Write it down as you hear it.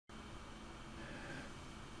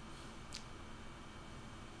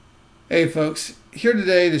Hey folks, here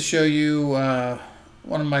today to show you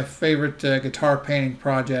one of my favorite guitar painting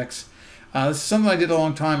projects. This is something I did a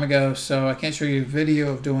long time ago, so I can't show you a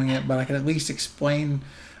video of doing it, but I can at least explain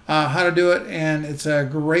how to do it, and it's a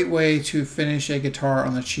great way to finish a guitar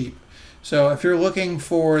on the cheap. So if you're looking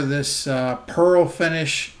for this pearl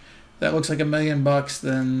finish that looks like $1,000,000,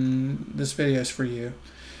 then this video is for you.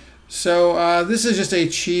 So this is just a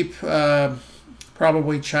cheap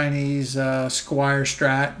probably Chinese Squire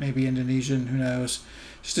Strat, maybe Indonesian, who knows.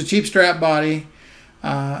 Just a cheap Strat body.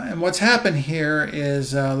 And what's happened here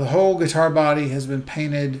is the whole guitar body has been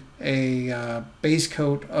painted a base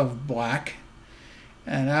coat of black.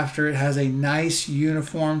 And after it has a nice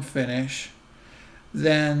uniform finish,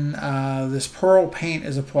 then this pearl paint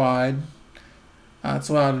is applied. It's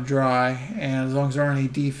allowed to dry, and as long as there aren't any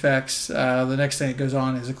defects, the next thing that goes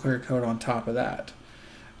on is a clear coat on top of that.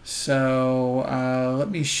 So let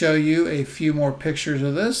me show you a few more pictures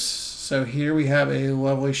of this. So here we have a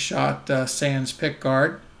lovely shot sans pick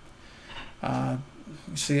guard. You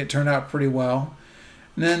see it turned out pretty well.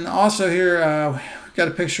 And then also here we've got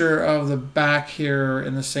a picture of the back here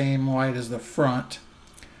in the same light as the front.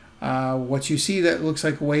 What you see that looks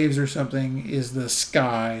like waves or something is the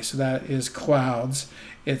sky, so that is clouds.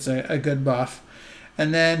 It's a good buff.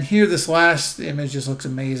 And then here, this last image just looks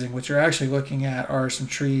amazing. What you're actually looking at are some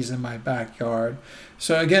trees in my backyard.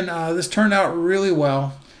 So again, this turned out really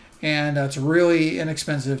well, and it's really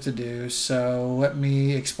inexpensive to do. So let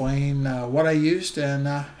me explain what I used and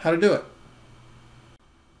how to do it.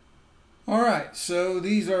 All right, so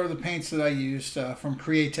these are the paints that I used from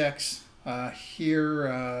Createx. Here,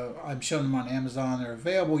 I'm showing them on Amazon. They're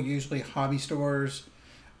available, usually hobby stores,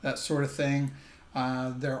 that sort of thing.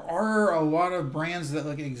 There are a lot of brands that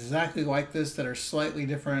look exactly like this that are slightly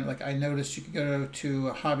different. Like I noticed you could go to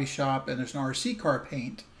a hobby shop and there's an RC car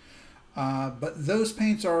paint. But those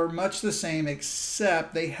paints are much the same,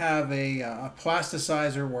 except they have a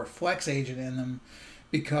plasticizer or flex agent in them,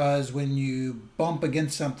 because when you bump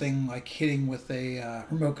against something like hitting with a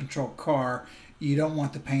remote control car, you don't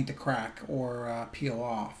want the paint to crack or peel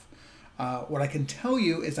off. What I can tell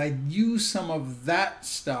you is I use some of that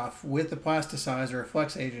stuff with the plasticizer or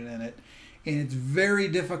flex agent in it, and it's very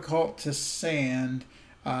difficult to sand.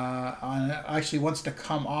 It actually wants to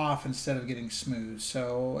come off instead of getting smooth.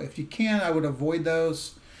 So if you can, I would avoid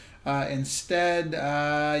those. Instead,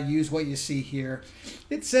 use what you see here.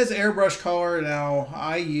 It says airbrush color. Now,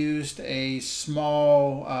 I used a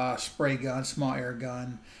small spray gun, small air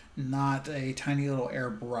gun, not a tiny little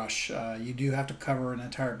airbrush. You do have to cover an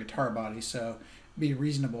entire guitar body, so be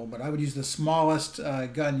reasonable, but I would use the smallest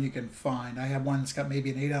gun you can find. I have one that's got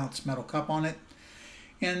maybe an 8-ounce metal cup on it,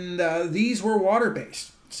 and these were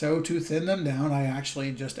water-based. So to thin them down, I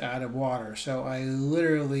actually just added water. So I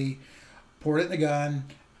literally poured it in the gun,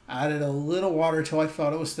 added a little water till I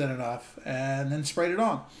felt it was thin enough, and then sprayed it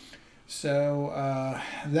on. So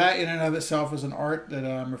that in and of itself is an art that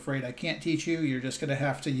I'm afraid I can't teach you. You're just going to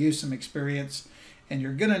have to use some experience, and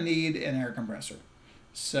you're going to need an air compressor.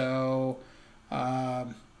 So,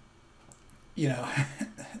 you know,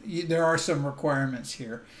 there are some requirements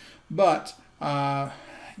here, but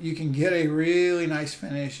you can get a really nice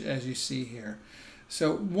finish as you see here.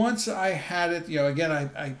 So once I had it, again,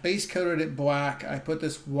 I base coated it black. I put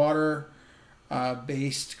this water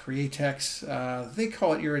based Createx, they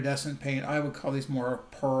call it iridescent paint. I would call these more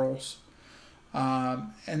pearls.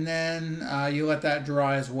 And then you let that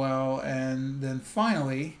dry as well, and then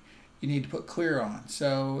finally you need to put clear on.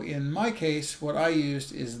 So in my case, what I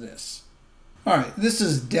used is this. All right, this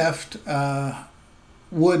is Deft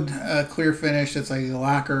wood clear finish. It's a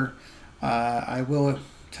lacquer. I will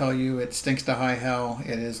tell you it stinks to high hell.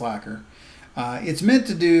 It is lacquer. It's meant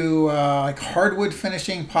to do like hardwood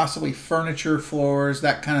finishing, possibly furniture, floors,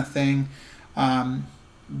 that kind of thing.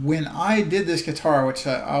 When I did this guitar, which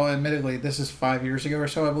I'll admittedly, this is 5 years ago or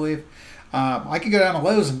so, I believe, I could go down to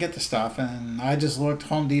Lowe's and get the stuff, and I just looked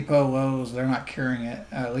Home Depot, Lowe's, they're not carrying it,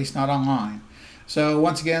 at least not online. So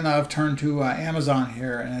once again, I've turned to Amazon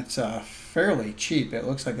here, and it's fairly cheap. It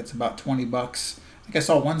looks like it's about 20 bucks. I think I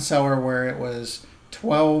saw one seller where it was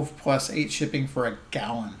 12 plus 8 shipping for a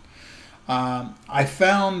gallon. I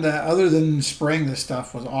found that other than spraying this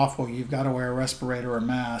stuff was awful, you've got to wear a respirator or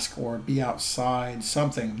mask or be outside,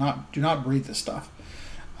 something. Do not breathe this stuff.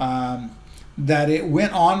 That it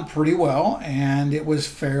went on pretty well, and it was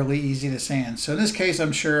fairly easy to sand. So in this case,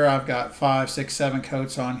 I'm sure I've got 5, 6, 7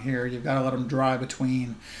 coats on here. You've got to let them dry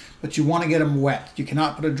between, but you want to get them wet. You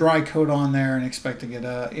cannot put a dry coat on there and expect to get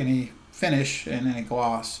any finish and any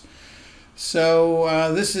gloss.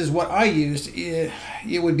 So this is what I used.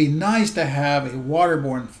 It would be nice to have a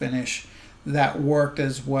waterborne finish that worked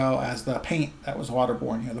as well as the paint that was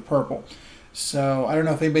waterborne, the purple. So I don't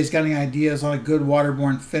know if anybody's got any ideas on a good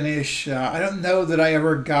waterborne finish. I don't know that I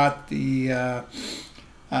ever got the, if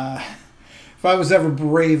I was ever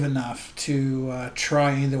brave enough to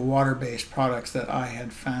try any of the water-based products that I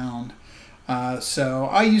had found. So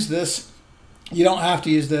I use this. You don't have to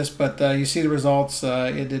use this, but you see the results.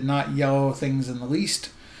 It did not yellow things in the least.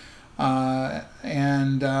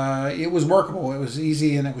 And it was workable. It was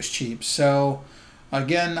easy and it was cheap. So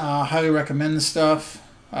again, I highly recommend this stuff.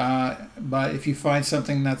 But if you find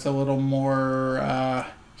something that's a little more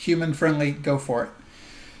human friendly, go for it.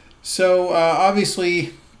 So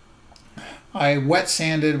obviously I wet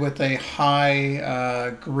sanded with a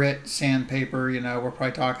high grit sandpaper. We're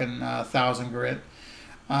probably talking 1,000 grit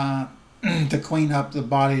to clean up the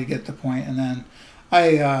body to get the point. And then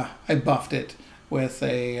I buffed it with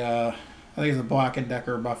a, I think it's a Black &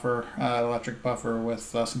 Decker buffer, electric buffer with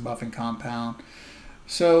some buffing compound.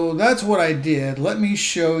 So that's what I did. Let me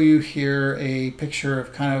show you here a picture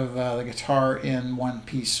of kind of the guitar in one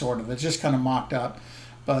piece, sort of. It's just kind of mocked up,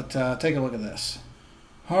 but take a look at this.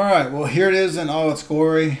 All right, well, here it is in all its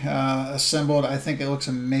glory, assembled. I think it looks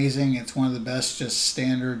amazing. It's one of the best just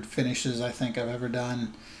standard finishes I think I've ever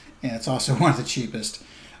done, and it's also one of the cheapest.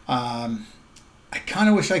 I kind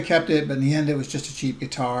of wish I kept it, but in the end it was just a cheap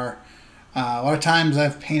guitar. A lot of times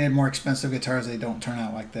I've painted more expensive guitars, they don't turn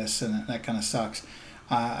out like this, and that kind of sucks.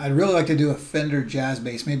 I'd really like to do a Fender jazz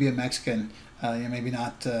bass, maybe a Mexican, maybe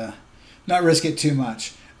not risk it too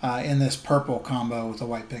much in this purple combo with the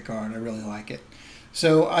white pickguard. I really like it.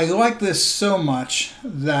 So I like this so much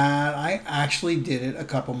that I actually did it a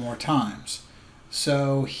couple more times.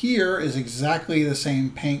 So here is exactly the same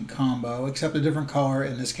paint combo, except a different color.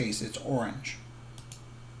 In this case, it's orange.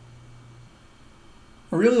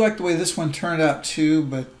 I really like the way this one turned out too,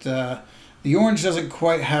 but the orange doesn't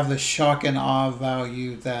quite have the shock and awe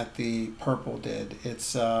value that the purple did.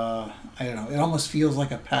 It's, I don't know, it almost feels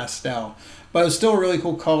like a pastel. But it's still a really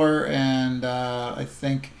cool color, and I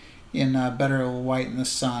think in better white in the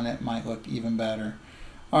sun it might look even better.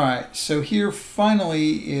 Alright, so here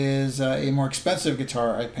finally is a more expensive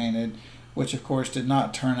guitar I painted, which of course did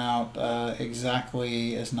not turn out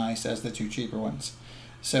exactly as nice as the two cheaper ones.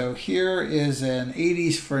 So here is an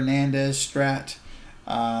 80s Fernandez Strat.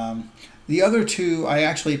 The other two I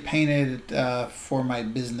actually painted for my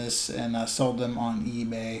business and sold them on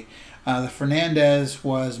eBay. The Fernandez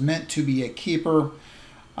was meant to be a keeper.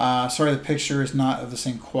 Sorry, the picture is not of the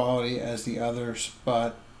same quality as the others,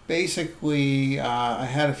 but basically I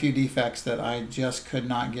had a few defects that I just could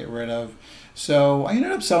not get rid of. So I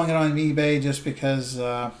ended up selling it on eBay just because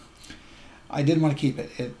I didn't want to keep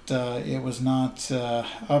it. It was not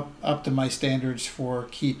up to my standards for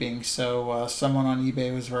keeping. So someone on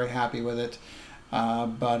eBay was very happy with it,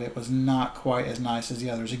 but it was not quite as nice as the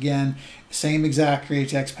others. Again, same exact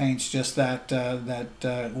Createx paints, just that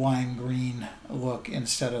lime green look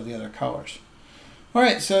instead of the other colors. All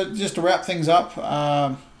right, so just to wrap things up,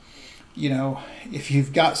 if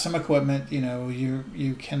you've got some equipment,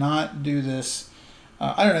 you cannot do this.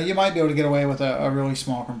 I don't know, you might be able to get away with a really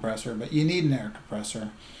small compressor, but you need an air compressor.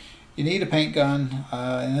 You need a paint gun,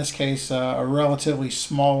 in this case a relatively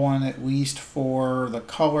small one, at least for the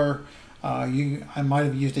color. I might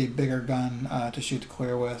have used a bigger gun to shoot the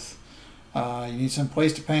clear with. You need some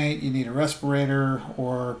place to paint, you need a respirator,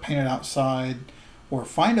 or paint it outside, or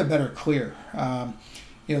find a better clear.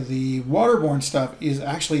 The waterborne stuff is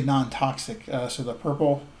actually non-toxic, so the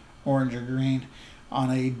purple, orange, or green. On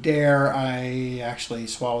a dare, I actually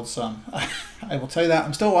swallowed some. I will tell you that.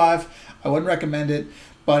 I'm still alive. I wouldn't recommend it,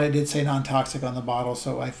 but it did say non-toxic on the bottle,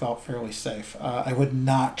 so I felt fairly safe. I would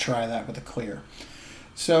not try that with a clear.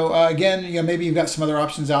 So again, maybe you've got some other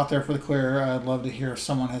options out there for the clear. I'd love to hear if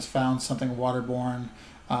someone has found something waterborne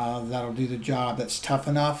that'll do the job, that's tough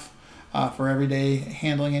enough for everyday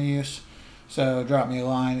handling and use. So drop me a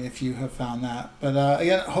line if you have found that. But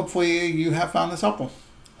again, hopefully you have found this helpful.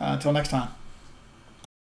 Until next time.